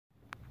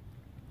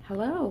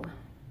Hello,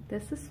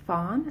 this is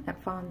Fawn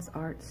at Fawn's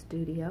Art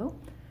Studio,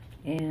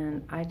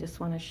 and I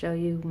just want to show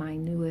you my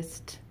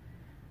newest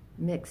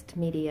mixed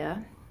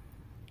media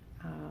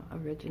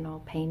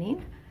original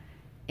painting.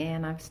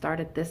 And I've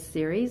started this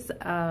series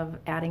of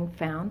adding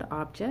found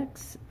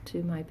objects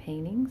to my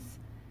paintings,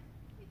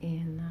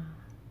 and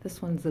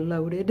this one's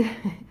loaded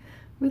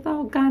with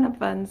all kind of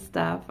fun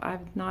stuff.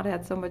 I've not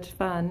had so much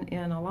fun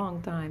in a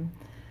long time.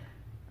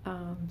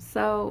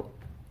 So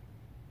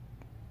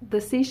the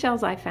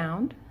seashells I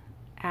found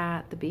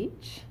at the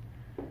beach,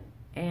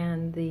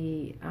 and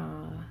the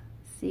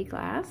sea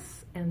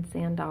glass and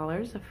sand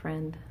dollars a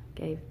friend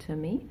gave to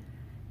me,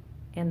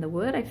 and the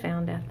wood I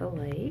found at the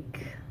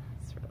lake.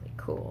 It's really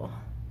cool,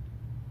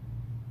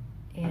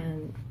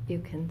 and you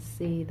can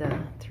see the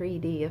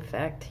 3D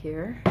effect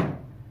here.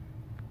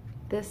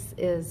 This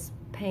is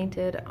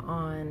painted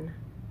on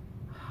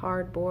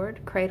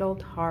hardboard,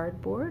 cradled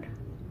hardboard,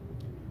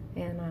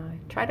 and I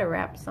try to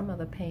wrap some of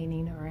the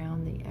painting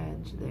around the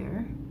edge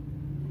there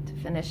to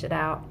finish it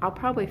out. I'll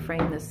probably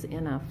frame this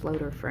in a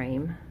floater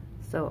frame,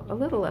 so a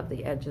little of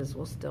the edges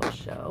will still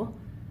show,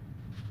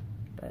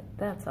 but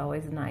that's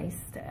always nice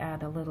to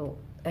add a little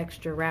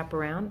extra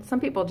wraparound. Some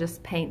people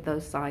just paint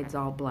those sides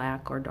all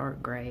black or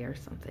dark gray or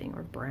something,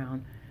 or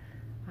brown,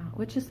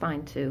 which is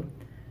fine too.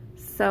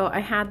 So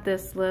I had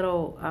this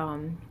little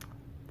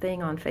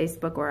thing on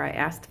Facebook where I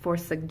asked for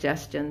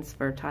suggestions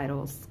for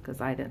titles because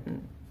I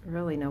didn't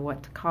really know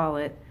what to call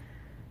it,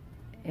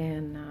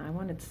 and I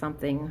wanted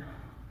something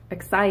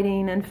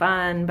exciting and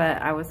fun,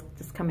 but I was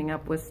just coming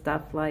up with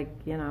stuff like,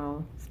 you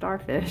know,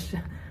 starfish,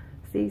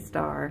 sea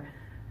star.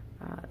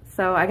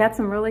 So I got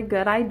some really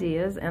good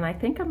ideas, and I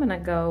think I'm going to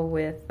go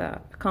with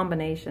a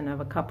combination of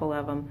a couple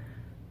of them.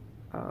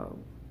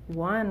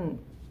 One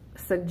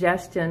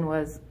suggestion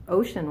was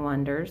Ocean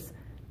Wonders,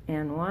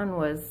 and one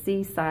was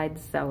Seaside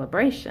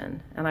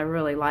Celebration, and I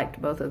really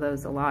liked both of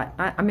those a lot.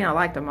 I mean, I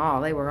liked them all.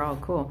 They were all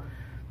cool.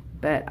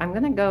 But I'm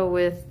going to go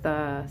with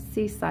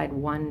Seaside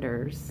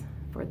Wonders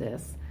for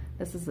this.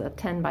 This is a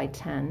 10 by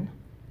 10.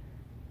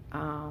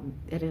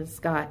 It has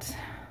got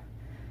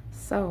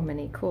so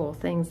many cool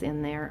things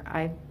in there.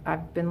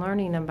 I've been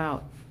learning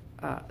about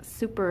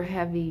super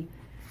heavy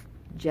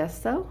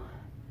gesso,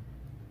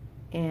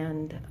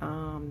 and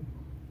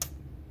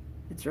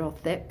it's real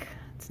thick.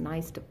 It's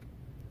nice to,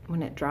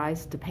 when it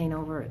dries, to paint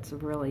over. It's a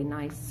really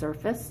nice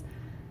surface.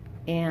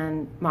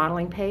 And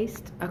modeling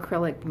paste,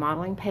 acrylic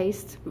modeling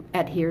paste,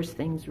 adheres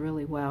things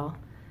really well.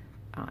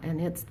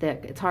 And it's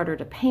thick. It's harder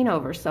to paint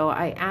over, so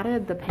I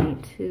added the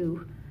paint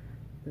to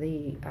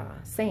the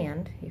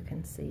sand, you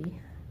can see,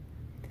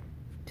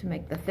 to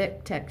make the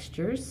thick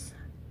textures,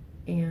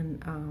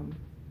 and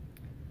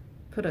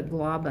put a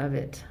glob of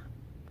it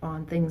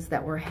on things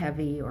that were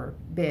heavy or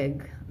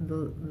big.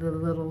 The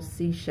little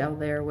seashell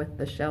there with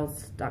the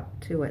shells stuck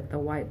to it, the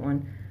white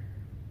one,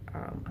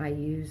 I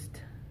used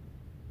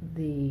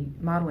the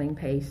modeling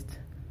paste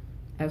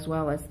as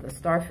well as the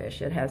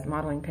starfish. It has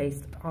modeling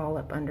paste all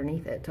up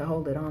underneath it to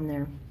hold it on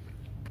there,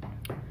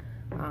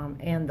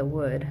 and the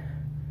wood.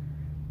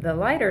 The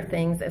lighter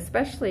things,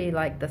 especially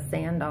like the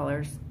sand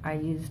dollars, I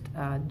used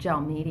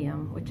gel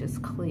medium, which is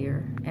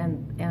clear,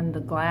 and the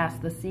glass,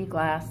 the sea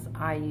glass,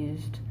 I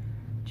used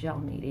gel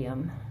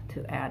medium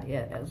to add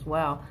it as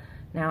well.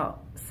 Now,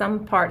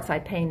 some parts I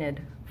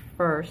painted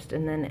first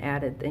and then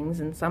added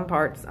things, and some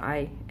parts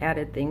I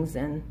added things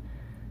and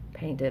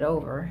painted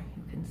over.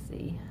 You can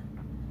see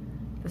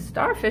the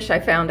starfish I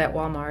found at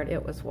Walmart.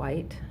 It was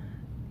white,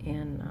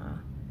 and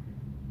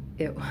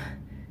it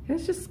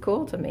was just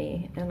cool to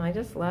me, and I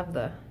just love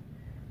the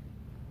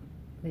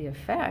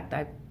effect.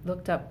 I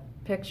looked up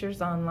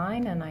pictures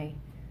online, and I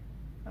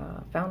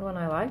found one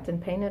I liked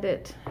and painted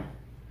it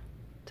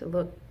to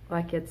look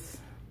like it's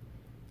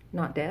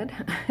not dead.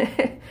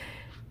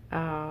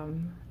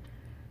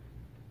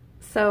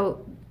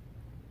 So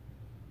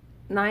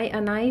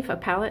a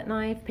palette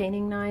knife,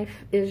 painting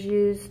knife, is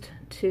used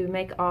to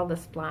make all the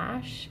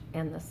splash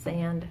and the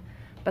sand.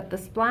 But the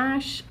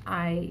splash,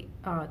 I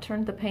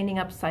turned the painting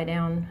upside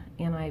down,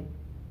 and I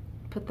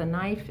put the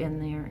knife in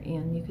there,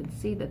 and you can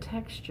see the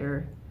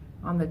texture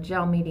on the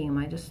gel medium.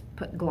 I just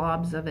put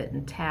globs of it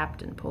and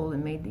tapped and pulled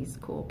and made these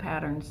cool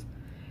patterns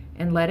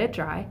and let it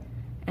dry.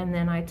 And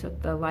then I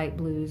took the light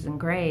blues and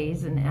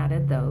grays and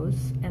added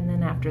those. And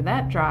then after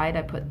that dried,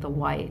 I put the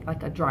white,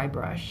 like a dry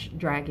brush,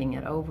 dragging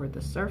it over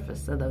the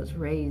surface of those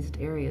raised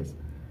areas.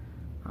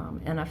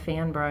 And a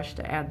fan brush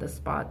to add the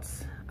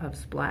spots of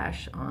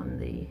splash on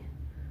the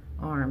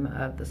arm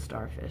of the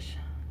starfish.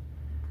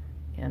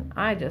 And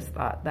I just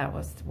thought that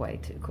was way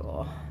too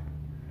cool.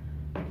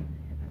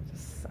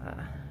 Just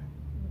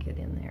get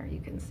in there. You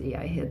can see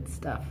I hid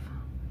stuff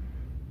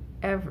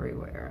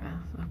everywhere,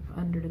 up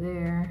under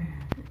there.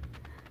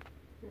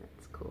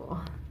 That's cool.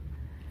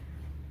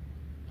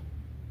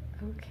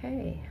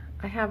 Okay,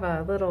 I have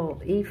a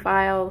little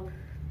e-file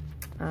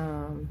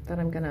that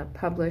I'm going to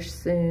publish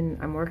soon.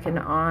 I'm working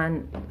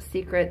on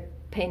secret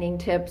painting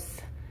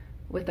tips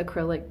with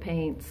acrylic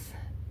paints,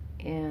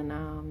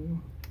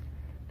 and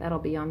that'll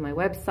be on my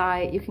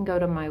website. You can go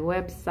to my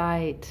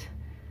website,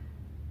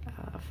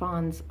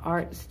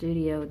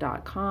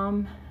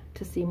 FAWN'sArtStudio.com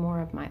to see more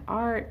of my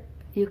art.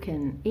 You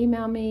can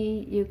email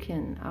me, you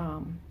can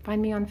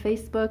find me on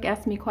Facebook,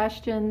 ask me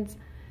questions,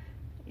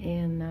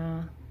 and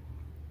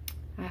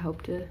I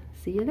hope to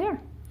see you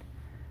there.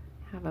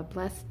 Have a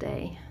blessed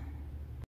day.